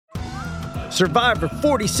Survivor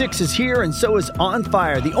 46 is here, and so is On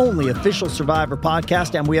Fire, the only official Survivor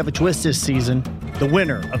podcast, and we have a twist this season. The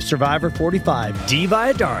winner of Survivor 45, Dee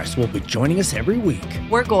Valladares, will be joining us every week.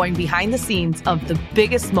 We're going behind the scenes of the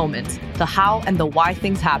biggest moments, the how and the why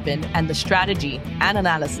things happen, and the strategy and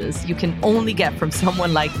analysis you can only get from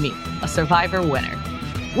someone like me, a Survivor winner.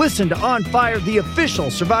 Listen to On Fire, the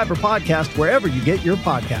official Survivor podcast, wherever you get your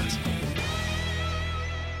podcasts.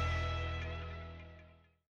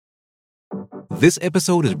 This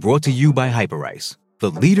episode is brought to you by Hyperice, the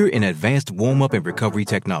leader in advanced warm-up and recovery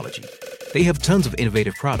technology. They have tons of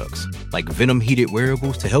innovative products, like Venom-heated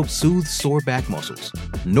wearables to help soothe sore back muscles,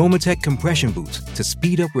 Normatec compression boots to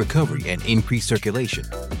speed up recovery and increase circulation,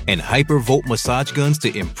 and Hypervolt massage guns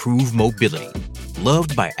to improve mobility.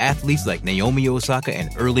 Loved by athletes like Naomi Osaka and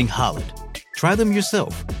Erling Haaland. Try them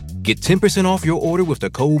yourself. Get 10% off your order with the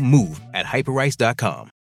code MOVE at hyperice.com.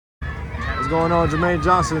 What's going on? Jermaine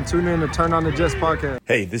Johnson. Tune in to Turn on the Jets podcast.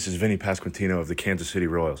 Hey, this is Vinny Pasquantino of the Kansas City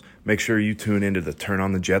Royals. Make sure you tune into the Turn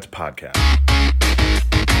on the Jets podcast.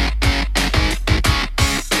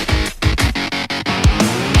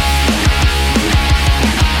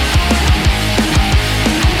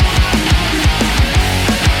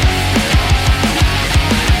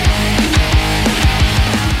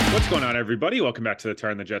 Everybody, welcome back to the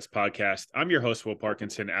Turn the Jets podcast. I'm your host, Will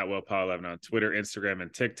Parkinson, at WillPaul11 on Twitter, Instagram,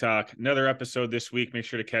 and TikTok. Another episode this week. Make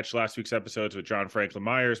sure to catch last week's episodes with John Franklin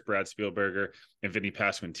Myers, Brad Spielberger, and Vinny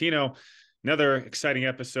Pasquantino. Another exciting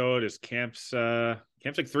episode is camp's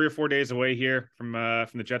like 3 or 4 days away here from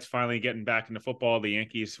the Jets finally getting back into football. The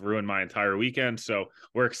Yankees ruined my entire weekend, so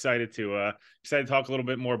we're excited to talk a little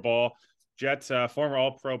bit more ball. Jets, former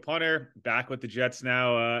All-Pro punter, back with the Jets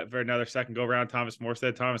now for another second go-round. Thomas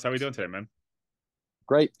Morstead. Thomas, how are we doing today, man?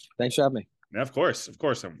 Great. Thanks for having me. Yeah, of course.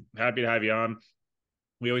 I'm happy to have you on.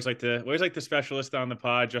 We always like the specialist on the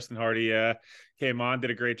pod. Justin Hardy came on, did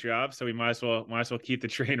a great job, so we might as well keep the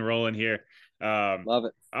train rolling here. Love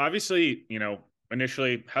it. Obviously,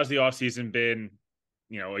 initially, how's the offseason been?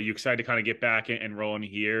 Are you excited to kind of get back and rolling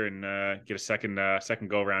here and get a second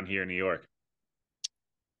go-around here in New York?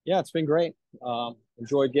 Yeah, it's been great.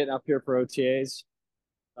 Enjoyed getting up here for OTAs.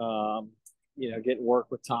 Getting work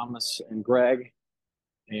with Thomas and Greg,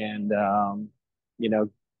 and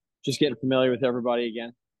just getting familiar with everybody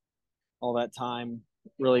again. All that time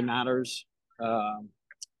really matters. But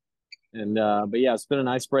yeah, it's been a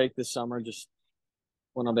nice break this summer. Just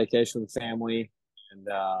went on vacation with the family, and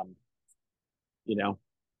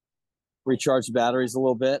recharge the batteries a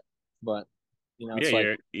little bit, but.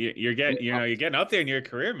 You're getting up there in your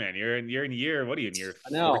career, man. You're in year, what are you in year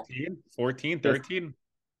 14, 13?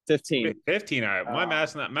 15. 15. All right. My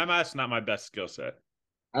math's not my best skill set.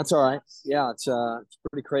 That's all right. Yeah, it's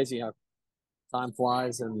pretty crazy how time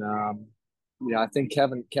flies, and I think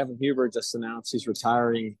Kevin Huber just announced he's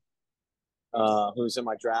retiring. Who's in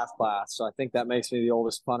my draft class? So I think that makes me the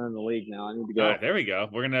oldest punter in the league now. I need to go. All right, there we go.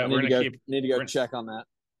 We're gonna need to go check on that.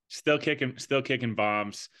 Still kicking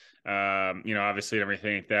bombs. Obviously and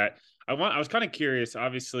everything like that. I was kind of curious.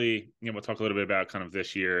 Obviously, we'll talk a little bit about kind of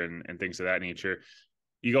this year and things of that nature.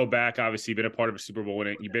 You go back, obviously, you've been a part of a Super Bowl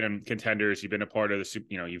winning. You've been in contenders. You've been a part of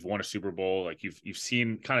you've won a Super Bowl. Like you've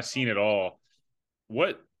seen it all.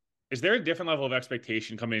 What is there a different level of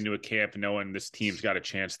expectation coming into a camp knowing this team's got a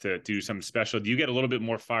chance to do something special? Do you get a little bit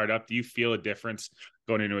more fired up? Do you feel a difference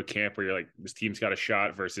going into a camp where you're like, this team's got a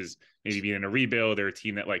shot versus maybe being in a rebuild or a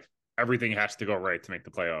team that like everything has to go right to make the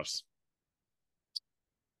playoffs?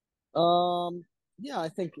 Yeah, I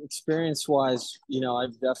think experience-wise, I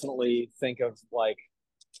definitely think of like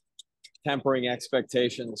tempering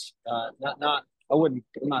expectations. I'm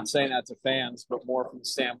not saying that to fans, but more from the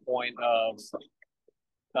standpoint of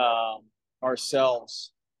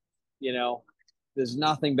ourselves. There's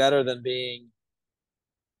nothing better than being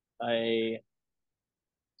a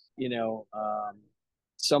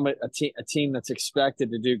team that's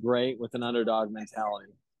expected to do great with an underdog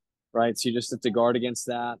mentality, right? So you just have to guard against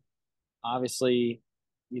that. Obviously,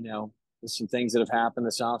 there's some things that have happened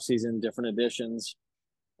this offseason, different additions,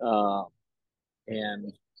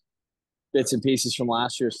 and bits and pieces from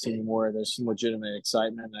last year's team where there's some legitimate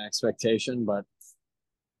excitement and expectation, but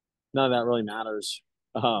none of that really matters.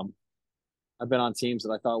 I've been on teams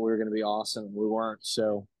that I thought we were going to be awesome and we weren't.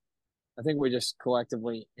 So I think we just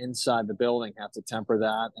collectively inside the building have to temper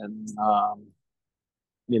that and,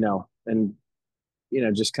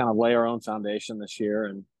 just kind of lay our own foundation this year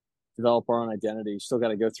and develop our own identity. You still got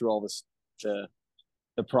to go through all this, the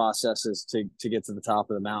processes to get to the top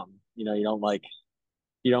of the mountain. You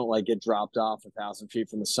don't get dropped off 1,000 feet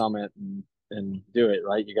from the summit and do it,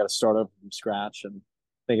 right? You got to start over from scratch. And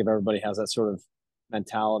I think if everybody has that sort of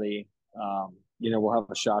mentality, we'll have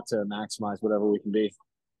a shot to maximize whatever we can be.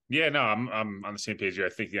 Yeah, no, I'm on the same page here. I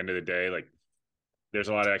think at the end of the day, like there's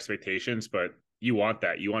a lot of expectations, but you want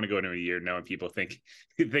that. You want to go into a year knowing people think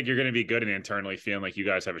you're going to be good and internally feeling like you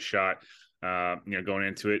guys have a shot. Going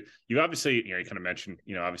into it, you obviously, you kind of mentioned,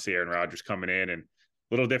 obviously Aaron Rodgers coming in and a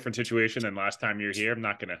little different situation than last time you're here. I'm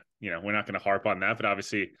not going to, we're not going to harp on that, but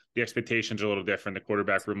obviously the expectations are a little different. The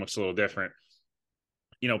quarterback room looks a little different.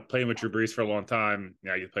 Playing with Drew Brees for a long time.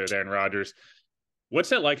 You play with Aaron Rodgers. What's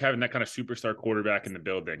that like having that kind of superstar quarterback in the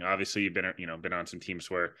building? Obviously, you've been on some teams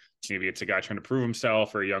where maybe it's a guy trying to prove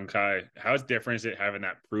himself or a young guy. How different is it having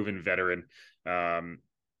that proven veteran, a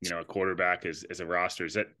quarterback as a roster?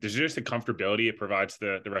 There's just a comfortability it provides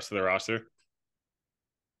the rest of the roster?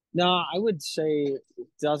 No, I would say it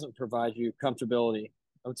doesn't provide you comfortability.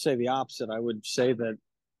 I would say the opposite. I would say that,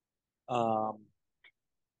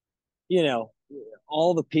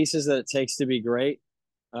 all the pieces that it takes to be great,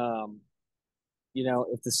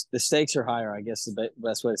 if the stakes are higher, I guess the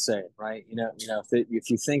best way to say it, right? If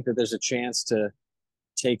you think that there's a chance to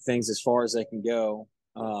take things as far as they can go,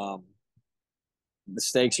 the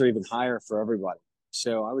stakes are even higher for everybody.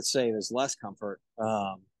 So I would say there's less comfort.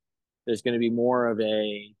 There's going to be more of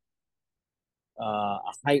a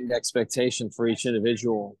heightened expectation for each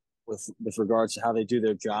individual with regards to how they do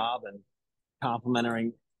their job and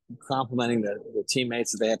complimenting the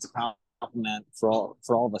teammates that they have to compliment for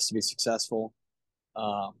all of us to be successful.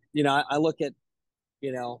 I look at,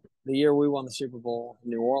 the year we won the Super Bowl in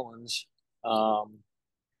New Orleans,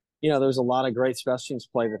 there's a lot of great special teams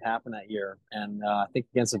play that happened that year. And I think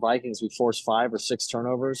against the Vikings, we forced 5 or 6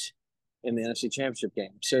 turnovers in the NFC Championship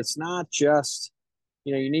game. So it's not just,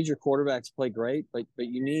 you need your quarterback to play great, but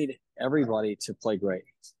you need everybody to play great.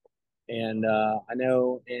 And I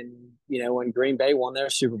know when Green Bay won their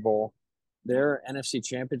Super Bowl, their NFC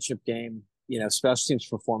Championship game, special teams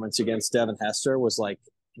performance against Devin Hester was like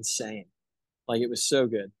insane. Like it was so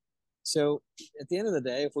good. So at the end of the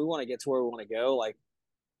day, if we want to get to where we want to go, like,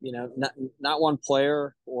 not one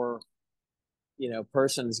player or,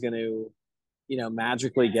 person is going to,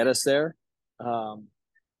 magically get us there.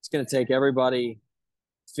 It's going to take everybody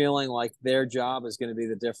feeling like their job is going to be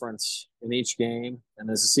the difference in each game. And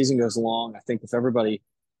as the season goes along, I think if everybody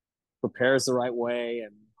prepares the right way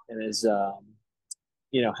and is,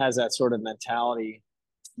 has that sort of mentality,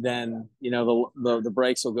 then, the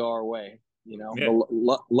breaks will go our way. The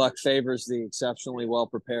luck favors the exceptionally well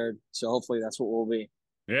prepared. So hopefully that's what we'll be.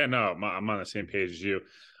 Yeah, no, I'm on the same page as you.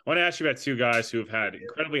 I want to ask you about 2 guys who have had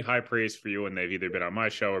incredibly high praise for you when they've either been on my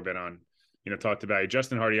show or been on, talked about you.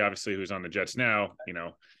 Justin Hardy, obviously, who's on the Jets now.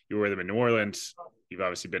 You were with him in New Orleans. You've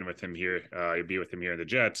obviously been with him here. You'll be with him here in the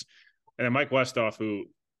Jets. And then Mike Westhoff, who,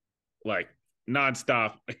 like,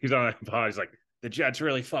 nonstop, he's on that pod. He's like, the Jets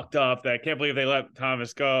really fucked up. I can't believe they let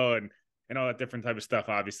Thomas go and all that different type of stuff.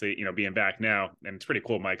 Obviously, being back now, and it's pretty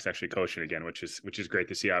cool. Mike's actually coaching again, which is great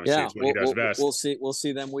to see. Obviously, it's what he does best. We'll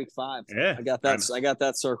see them week 5. Yeah, I got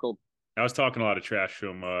that circled. I was talking a lot of trash to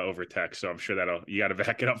him over text, so I'm sure you got to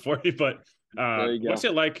back it up for you. But there you go. What's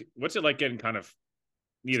it like getting kind of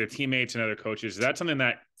either teammates and other coaches? Is that something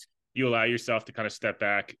that you allow yourself to kind of step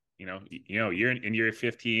back? You're in year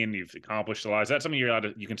 15, you've accomplished a lot. Is that something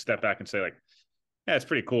you can step back and say, like, yeah, it's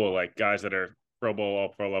pretty cool. Like guys that are Pro Bowl, all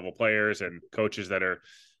pro level players, and coaches that are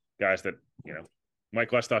guys that,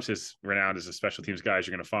 Mike Westhoff is renowned as a special teams guys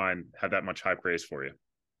you're going to find have that much high praise for you.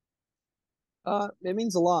 It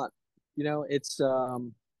means a lot. It's, I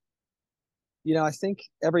think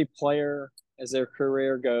every player as their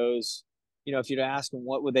career goes, if you'd ask them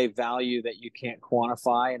what would they value that you can't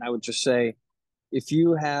quantify. And I would just say, if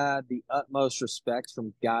you had the utmost respect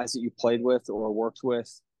from guys that you played with or worked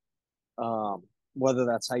with, whether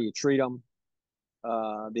that's how you treat them,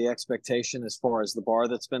 the expectation as far as the bar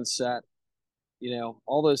that's been set,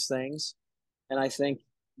 all those things. And I think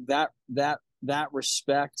that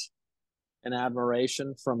respect and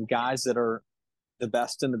admiration from guys that are the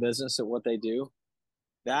best in the business at what they do,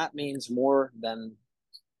 that means more than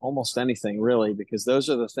almost anything, really, because those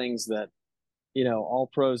are the things that, all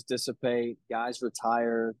pros dissipate, guys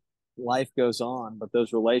retire, life goes on, but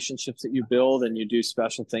those relationships that you build and you do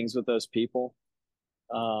special things with those people,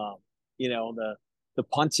 the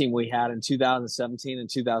punt team we had in 2017 and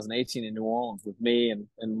 2018 in New Orleans with me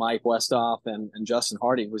and Mike Westhoff and Justin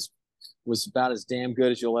Hardy was about as damn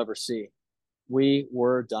good as you'll ever see. We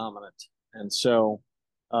were dominant. And so,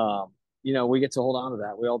 we get to hold on to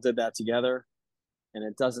that. We all did that together. And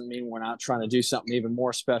it doesn't mean we're not trying to do something even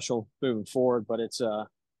more special moving forward, but it's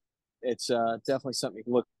definitely something you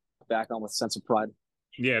can look back on with a sense of pride.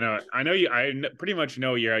 Yeah, no, I know you. I pretty much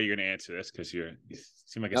know how you're going to answer this because you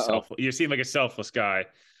seem like a selfless guy.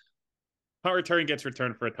 punt return gets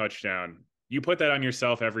returned for a touchdown. You put that on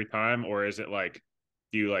yourself every time, or is it like,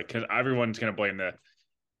 do you like, because everyone's going to blame the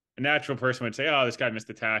a natural person would say, oh, this guy missed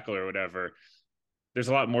the tackle or whatever. There's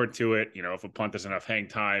a lot more to it. You know, if a punt doesn't enough hang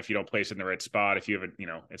time, if you don't place it in the right spot, if you have a, you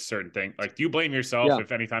know, it's certain thing. Like, do you blame yourself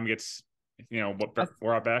if any time gets, you know, what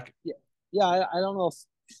brought back? Yeah. Yeah. I don't know if,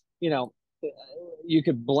 you know, you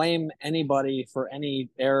could blame anybody for any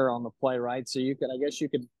error on the play, right? So I guess you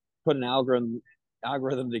could put an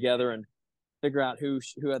algorithm together and figure out who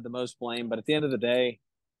had the most blame. But at the end of the day,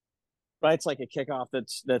 right, it's like a kickoff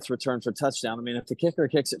that's returned for touchdown. I mean, if the kicker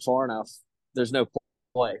kicks it far enough, there's no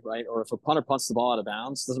play, right? Or if a punter punts the ball out of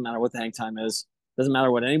bounds, doesn't matter what the hang time is, doesn't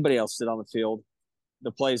matter what anybody else did on the field,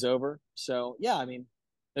 the play's over. So yeah, I mean,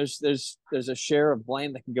 there's a share of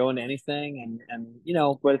blame that can go into anything, and you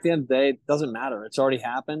know, but at the end of the day, it doesn't matter. It's already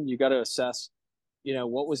happened. You got to assess, you know,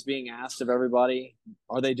 what was being asked of everybody.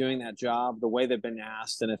 Are they doing that job the way they've been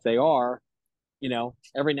asked? And if they are, you know,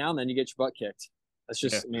 every now and then you get your butt kicked. That's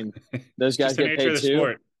just, I mean, those guys get paid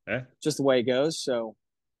too. Just the way it goes. So,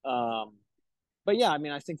 but yeah, I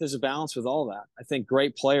mean, I think there's a balance with all that. I think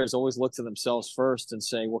great players always look to themselves first and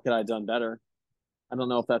say, what could I have done better? I don't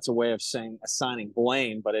know if that's a way of assigning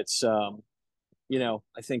blame, but it's, you know,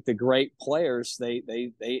 I think the great players,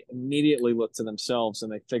 they immediately look to themselves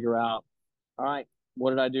and they figure out, all right,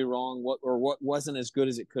 what did I do wrong? What wasn't as good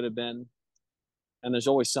as it could have been? And there's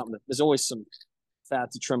always some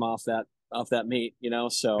fat to trim off that meat, you know?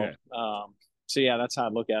 So, so yeah, that's how I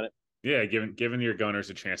look at it. Yeah. Giving your gunners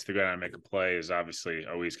a chance to go down and make a play is obviously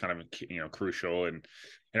always kind of, you know, crucial and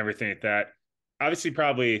everything like that. Obviously,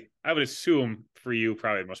 probably, I would assume for you,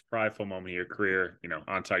 probably the most prideful moment of your career, you know,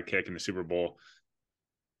 onside kick in the Super Bowl.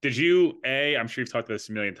 Did you, I'm sure you've talked about this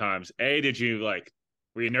a million times. Did you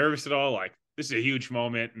were you nervous at all? Like, this is a huge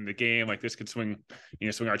moment in the game. Like, this could swing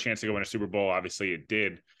our chance to go win a Super Bowl. Obviously, it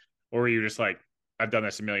did. Or were you just like, I've done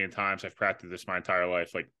this a million times. I've practiced this my entire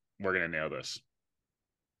life. Like, we're going to nail this.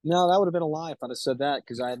 No, that would have been a lie if I'd have said that,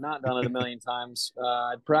 because I had not done it a million times.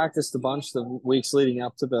 I'd practiced a bunch the weeks leading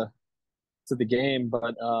up to the game,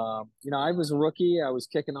 but you know, I was a rookie. I was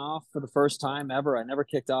kicking off for the first time ever. I never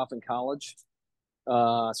kicked off in college,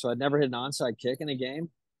 so I'd never hit an onside kick in a game,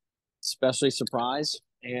 especially surprise.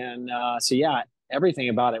 And so yeah, everything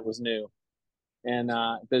about it was new. And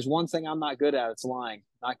if there's one thing I'm not good at, it's lying.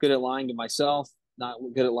 Not good at lying to myself, not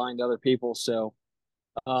good at lying to other people. So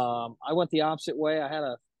I went the opposite way. I had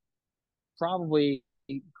a probably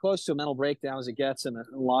close to a mental breakdown as it gets in the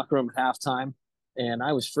locker room at halftime. And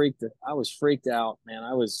I was freaked out, man.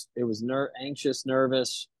 It was anxious,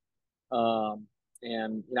 nervous. And,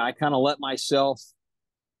 you know, I kind of let myself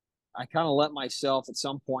at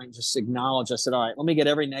some point just acknowledge, I said, all right, let me get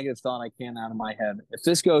every negative thought I can out of my head. If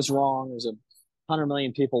this goes wrong, there's 100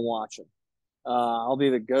 million people watching. I'll be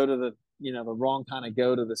the wrong kind of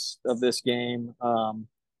go to this game.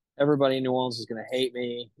 Everybody in New Orleans is going to hate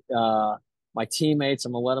me. My teammates,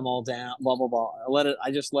 I'm gonna let them all down, blah, blah, blah.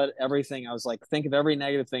 I just let everything. I was like, think of every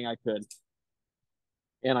negative thing I could.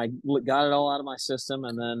 And I got it all out of my system.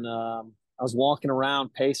 And then I was walking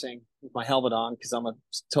around pacing with my helmet on, because I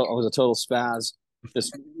was a total spaz.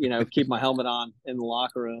 Just, you know, keep my helmet on in the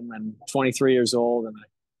locker room, and 23 years old. And I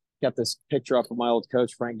got this picture up of my old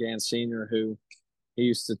coach, Frank Gann Sr., who he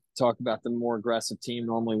used to talk about the more aggressive team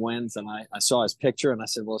normally wins. And I saw his picture and I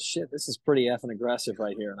said, well, shit, this is pretty effing aggressive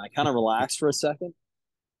right here. And I kind of relaxed for a second.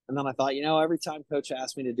 And then I thought, you know, every time coach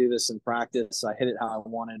asked me to do this in practice, I hit it how I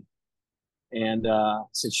wanted. And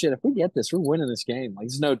said, shit, if we get this, we're winning this game. Like,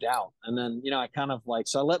 there's no doubt. And then, you know, I kind of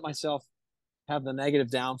so I let myself have the negative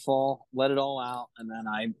downfall, let it all out. And then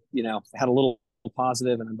I, you know, had a little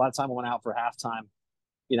positive. And then by the time I went out for halftime,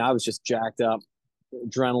 you know, I was just jacked up,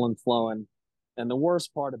 adrenaline flowing. And the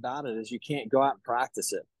worst part about it is you can't go out and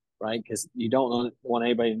practice it, right? Because you don't want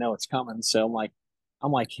anybody to know it's coming. So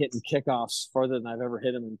I'm like hitting kickoffs further than I've ever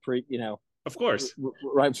hit them in of course,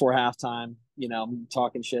 right before halftime. You know, I'm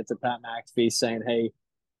talking shit to Pat McAfee, saying,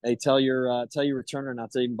 hey, tell your returner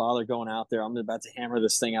not to even bother going out there. I'm about to hammer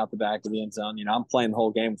this thing out the back of the end zone. You know, I'm playing the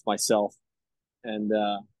whole game with myself. And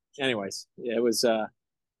anyways, it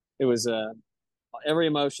was every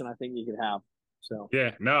emotion I think you could have. So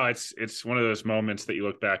yeah, no, it's one of those moments that you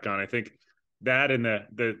look back on. I think that and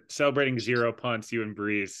the celebrating zero punts, you and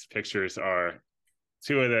Breeze pictures are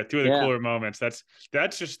two of the cooler moments. That's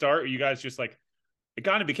just start. You guys just like, it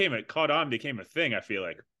kind of became a thing. I feel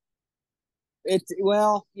like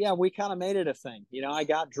we kind of made it a thing. You know, I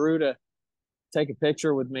got Drew to take a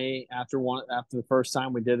picture with me after the first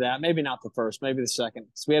time we did that. Maybe not the first, maybe the second.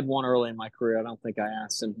 So we had one early in my career. I don't think I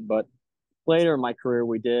asked him, but later in my career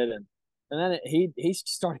we did. And then he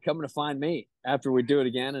started coming to find me after we do it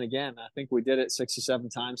again and again. I think we did it 6 or 7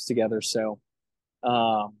 times together. So,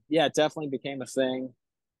 yeah, it definitely became a thing.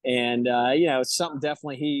 And, it's something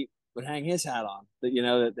definitely he would hang his hat on.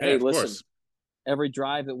 That, hey, listen, course. every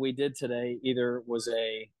drive that we did today either was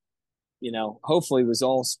hopefully was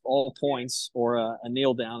all points or a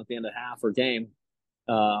kneel down at the end of half or game.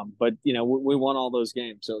 But, we won all those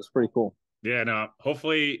games. So it was pretty cool. Yeah, no.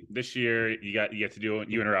 Hopefully this year you get to do,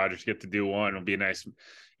 you and Rogers get to do one. It'll be a nice,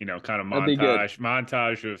 kind of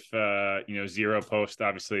montage of 0 post.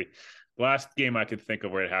 Obviously, the last game I could think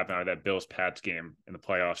of where it happened was that Bills Pats game in the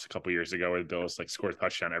playoffs a couple years ago, where the Bills scored a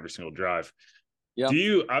touchdown every single drive. Yeah.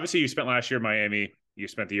 You spent last year in Miami, you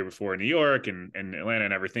spent the year before in New York and Atlanta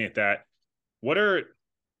and everything like that.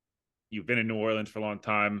 You've been in New Orleans for a long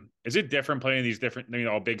time. Is it different playing in these different,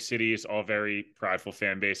 all big cities, all very prideful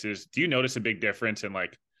fan bases? Do you notice a big difference in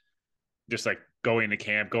just going to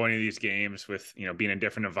camp, going to these games with, being in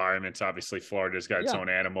different environments? Obviously, Florida's got its own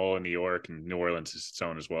animal, and New York and New Orleans is its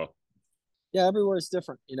own as well. Yeah, everywhere is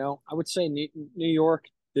different. I would say New York,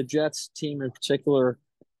 the Jets team in particular,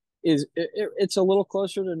 it's a little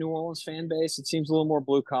closer to New Orleans fan base. It seems a little more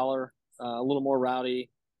blue collar, a little more rowdy,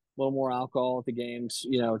 a little more alcohol at the games.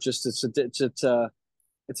 Just it's a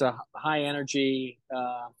high energy,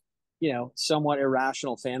 somewhat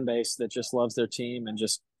irrational fan base that just loves their team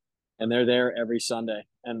and they're there every Sunday.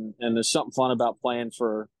 And there's something fun about playing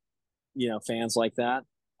for, fans like that.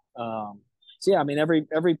 So yeah, I mean,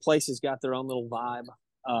 every place has got their own little vibe,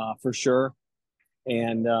 for sure.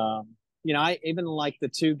 And, I even like the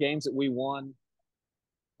 2 games that we won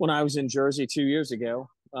when I was in Jersey 2 years ago,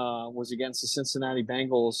 was against the Cincinnati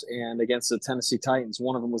Bengals and against the Tennessee Titans.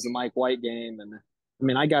 One of them was the Mike White game. And I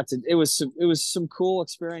mean, it was some cool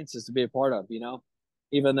experiences to be a part of,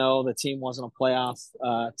 even though the team wasn't a playoff,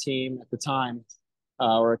 team at the time,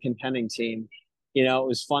 or a contending team, it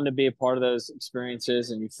was fun to be a part of those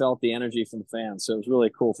experiences and you felt the energy from the fans. So it was really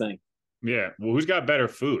a cool thing. Yeah. Well, who's got better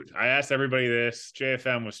food? I asked everybody this.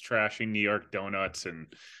 JFM was trashing New York donuts and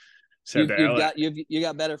said you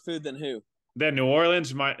got better food than who? Then New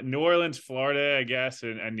Orleans, Florida, I guess,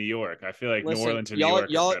 and New York. I feel like New Orleans and New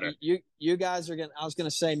York are better. You guys are I was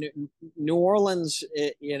gonna say New Orleans,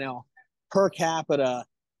 per capita,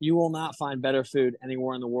 you will not find better food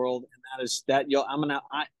anywhere in the world, and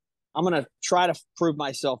I'm gonna try to prove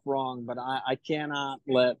myself wrong, but I cannot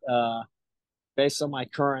let, based on my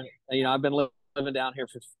current, I've been living down here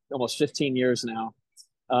for almost 15 years now.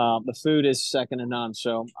 The food is second to none,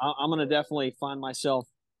 so I'm gonna definitely find myself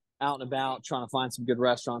out and about trying to find some good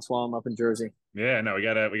restaurants while I'm up in Jersey. Yeah, no, we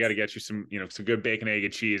gotta get you some, some good bacon, egg,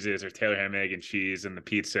 and cheeses, or Taylor ham, egg, and cheese, and the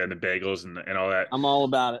pizza and the bagels and all that. I'm all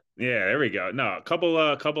about it. Yeah, there we go. No, a couple,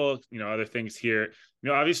 other things here.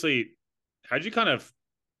 Obviously, how'd you kind of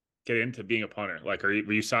get into being a punter? Like, were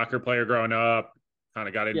you a soccer player growing up? Kind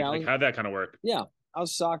of got into, how'd that kind of work? Yeah, I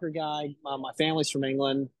was a soccer guy. My family's from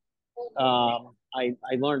England.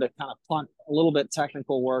 I learned to kind of punt a little bit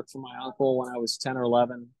technical work from my uncle when I was 10 or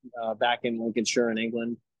 11, back in Lincolnshire in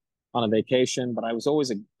England on a vacation. But I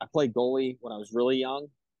played goalie when I was really young.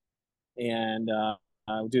 And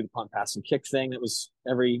I would do the punt, pass, and kick thing. That was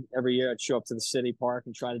every year I'd show up to the city park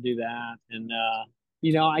and try to do that. And,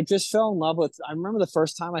 I just fell in love with, I remember the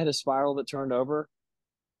first time I hit a spiral that turned over.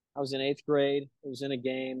 I was in 8th grade. It was in a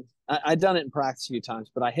game. I'd done it in practice a few times,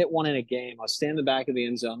 but I hit one in a game. I was standing in the back of the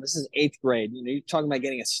end zone. This is 8th grade. You're talking about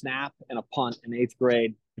getting a snap and a punt in 8th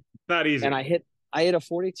grade. Not easy. And I hit a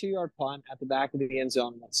 42-yard punt at the back of the end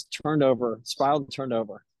zone that's spiraled and turned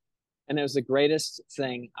over. And it was the greatest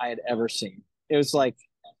thing I had ever seen. It was like,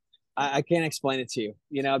 I can't explain it to you.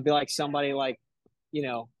 It'd be like somebody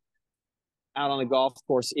out on the golf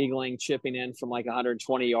course, eagling, chipping in from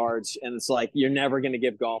 120 yards. And it's like, you're never going to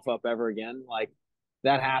give golf up ever again. Like,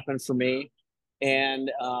 that happened for me.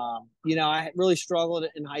 And, I really struggled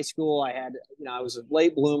in high school. I was a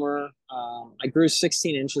late bloomer. I grew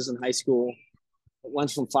 16 inches in high school. It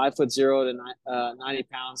went from 5'0" to 90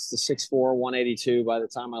 pounds to 6'4", 182 by the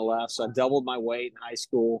time I left. So I doubled my weight in high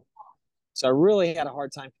school. So I really had a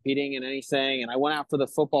hard time competing in anything. And I went out for the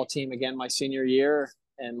football team again my senior year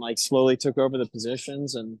and slowly took over the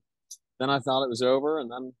positions. And then I thought it was over.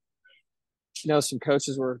 And then, some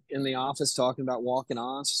coaches were in the office talking about walking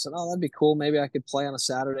on. So I said, oh, that'd be cool. Maybe I could play on a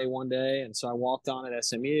Saturday one day. And so I walked on at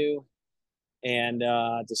SMU and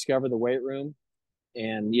discovered the weight room.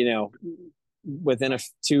 And, within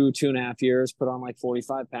 2.5 years, put on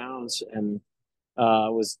 45 pounds and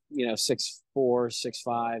was, 6'4", 6'5",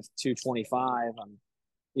 225. And,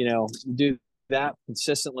 do that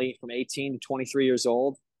consistently from 18 to 23 years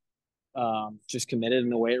old. just committed in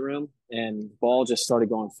the weight room, and ball just started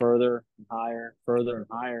going further and higher, further and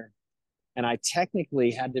higher. And I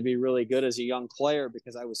technically had to be really good as a young player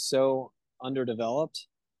because I was so underdeveloped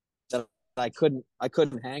that I couldn't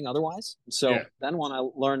hang otherwise. So then when I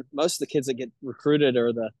learned, most of the kids that get recruited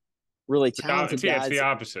are the really talented guys. It's the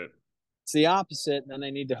opposite. It's the opposite. And then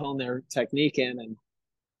they need to hone their technique in.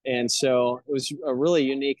 And so it was a really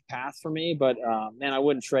unique path for me, but man, I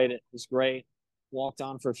wouldn't trade it. It was great. Walked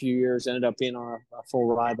on for a few years, ended up being on a full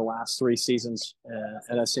ride the last 3 seasons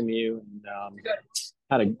at SMU, and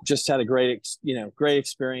had a great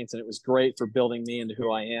experience, and it was great for building me into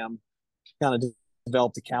who I am. Kind of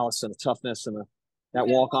developed the callous and the toughness and that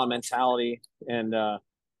walk-on mentality. And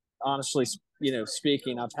honestly,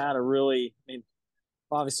 speaking, I've had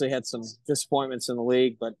obviously had some disappointments in the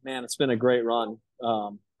league, but man, it's been a great run. I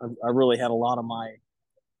really had a lot of my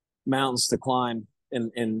mountains to climb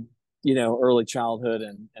in early childhood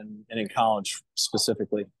and in college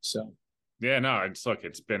specifically. So yeah, no, it's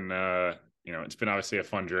been it's been obviously a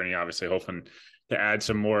fun journey, obviously hoping to add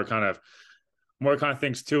some more kind of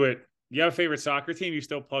things to it. You have a favorite soccer team? You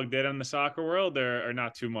still plugged in the soccer world, or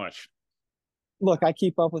not too much? Look, I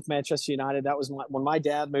keep up with Manchester United. That was when my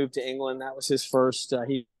dad moved to England. That was his first.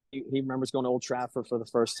 He remembers going to Old Trafford for the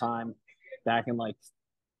first time back in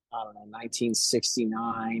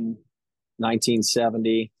 1969,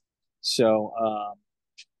 1970. So,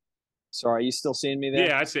 sorry, are you still seeing me there?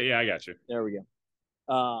 Yeah, I see. Yeah, I got you. There we go.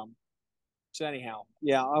 So anyhow,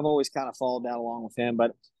 yeah, I've always kind of followed that along with him,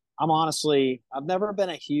 but I've never been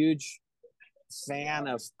a huge fan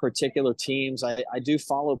of particular teams. I do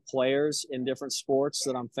follow players in different sports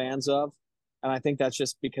that I'm fans of. And I think that's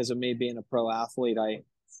just because of me being a pro athlete.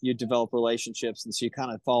 You develop relationships, and so you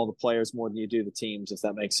kind of follow the players more than you do the teams, if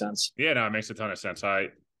that makes sense. Yeah, no, it makes a ton of sense.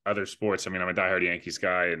 Other sports, I'm a diehard Yankees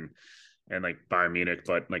guy and like Bayern Munich,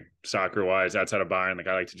 but like soccer wise, outside of Bayern,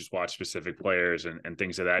 I like to just watch specific players and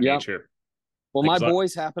things of that nature. Well, my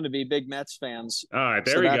boys happen to be big Mets fans. All right,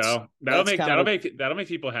 there we go. That'll make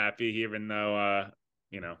people happy, even though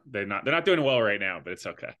they're not doing well right now, but it's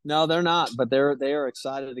okay. No, they're not, but they are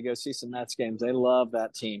excited to go see some Mets games. They love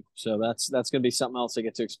that team, so that's going to be something else they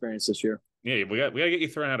get to experience this year. Yeah, we got to get you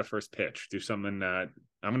thrown out a first pitch. Do something.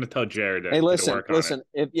 I'm going to tell Jared to listen. On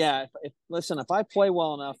it. If I play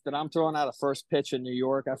well enough that I'm throwing out a first pitch in New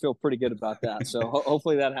York, I feel pretty good about that. So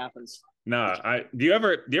hopefully that happens. No, do you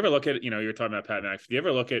ever look at, you're talking about Pat McAfee. Do you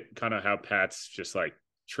ever look at kind of how Pat's just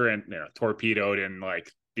torpedoed and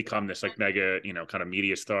become this mega, kind of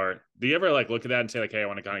media star? Do you ever look at that and say hey, I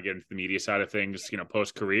want to kind of get into the media side of things,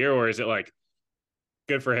 post career, or is it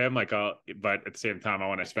good for him? But at the same time, I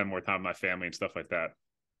want to spend more time with my family and stuff like that.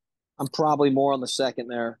 I'm probably more on the second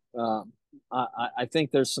there. I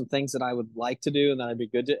think there's some things that I would like to do and that I'd be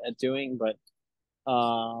good at doing, but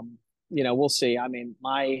we'll see.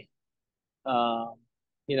 My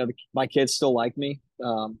kids still like me.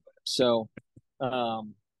 So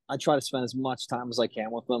I try to spend as much time as I can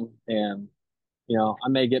with them. And, I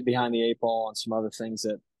may get behind the 8 ball on some other things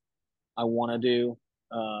that I want to do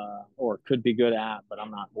or could be good at, but I'm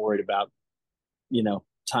not worried about,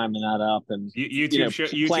 timing that up. And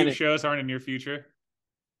YouTube shows aren't in your future.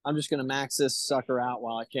 I'm just going to max this sucker out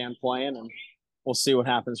while I can playing, and we'll see what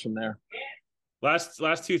happens from there.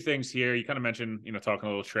 Last 2 things here. You kind of mentioned, talking a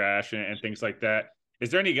little trash and things like that. Is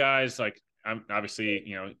there any guys I'm obviously,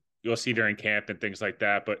 you'll see during camp and things like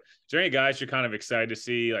that, but is there any guys you're kind of excited to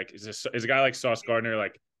see? Is a guy like Sauce Gardner, a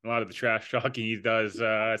lot of the trash talking he does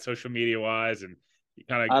social media wise, and you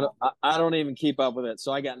kind of I don't even keep up with it,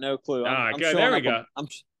 so I got no clue. There we go.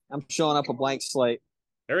 I'm showing up a blank slate.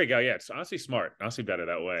 There we go. Yeah, it's honestly smart. Honestly better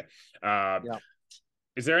that way.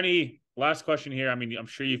 Is there any last question here? I'm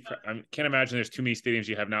sure I can't imagine there's too many stadiums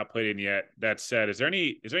you have not played in yet. That said, is there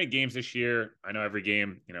any games this year? I know every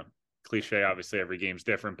game, cliche, obviously every game's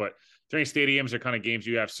different, but is there any stadiums or kind of games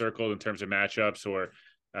you have circled in terms of matchups or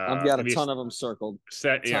I've got a ton of them circled.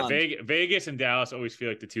 Vegas and Dallas always feel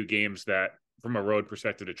like the 2 games that from a road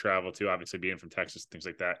perspective to travel to, obviously being from Texas, things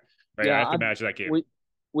like that. Right. Yeah, I have to imagine that game.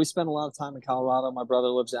 We spend a lot of time in Colorado. My brother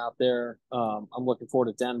lives out there. I'm looking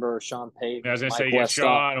forward to Denver, Sean Payton. I was going to say,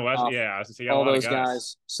 Sean, West. Yeah, I was going to say, all those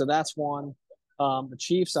guys. So that's one. The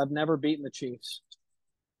Chiefs, I've never beaten the Chiefs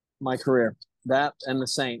in my career. That and the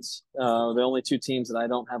Saints, the only 2 teams that I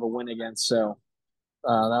don't have a win against. So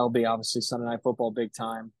that'll be obviously Sunday Night Football big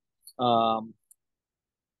time.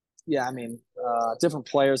 Different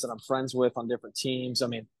players that I'm friends with on different teams.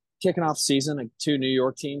 Kicking off season, 2 New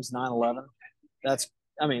York teams, 9/11. That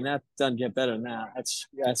doesn't get better than that.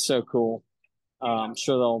 That's so cool. I'm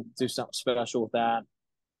sure they'll do something special with that.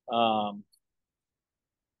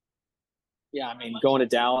 yeah, I mean, going to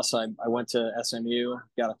Dallas, I went to SMU,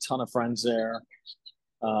 got a ton of friends there.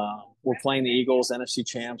 We're playing the Eagles, NFC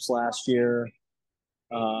champs last year.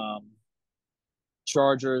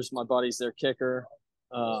 Chargers, my buddy's their kicker.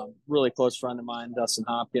 Really close friend of mine, Dustin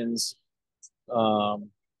Hopkins.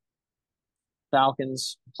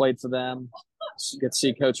 Falcons, played for them. Get to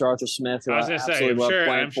see Coach Arthur Smith, who I I was gonna say, absolutely love playing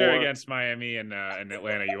I'm sure for. against Miami and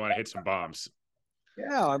Atlanta, you want to hit some bombs.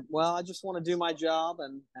 Yeah, well, I just want to do my job,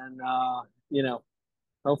 and you know,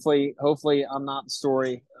 hopefully I'm not the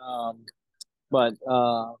story. But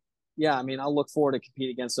yeah, I mean, I'll look forward to compete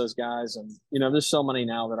against those guys, and there's so many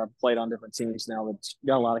now that I've played on different teams now that's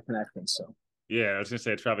got a lot of connections. So Yeah, I was gonna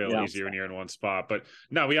say it's probably a little easier when you're in one spot, but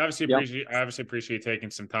no, we obviously appreciate taking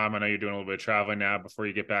some time. I know you're doing a little bit of traveling now before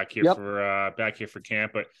you get back here for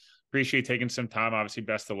camp, but appreciate taking some time. Obviously,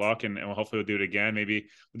 best of luck, and hopefully we'll do it again. Maybe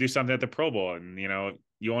we'll do something at the Pro Bowl, and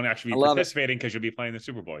you won't actually be participating because you'll be playing the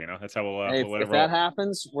Super Bowl. That's how we'll let it if roll. that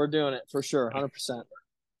happens, we're doing it for sure, 100%.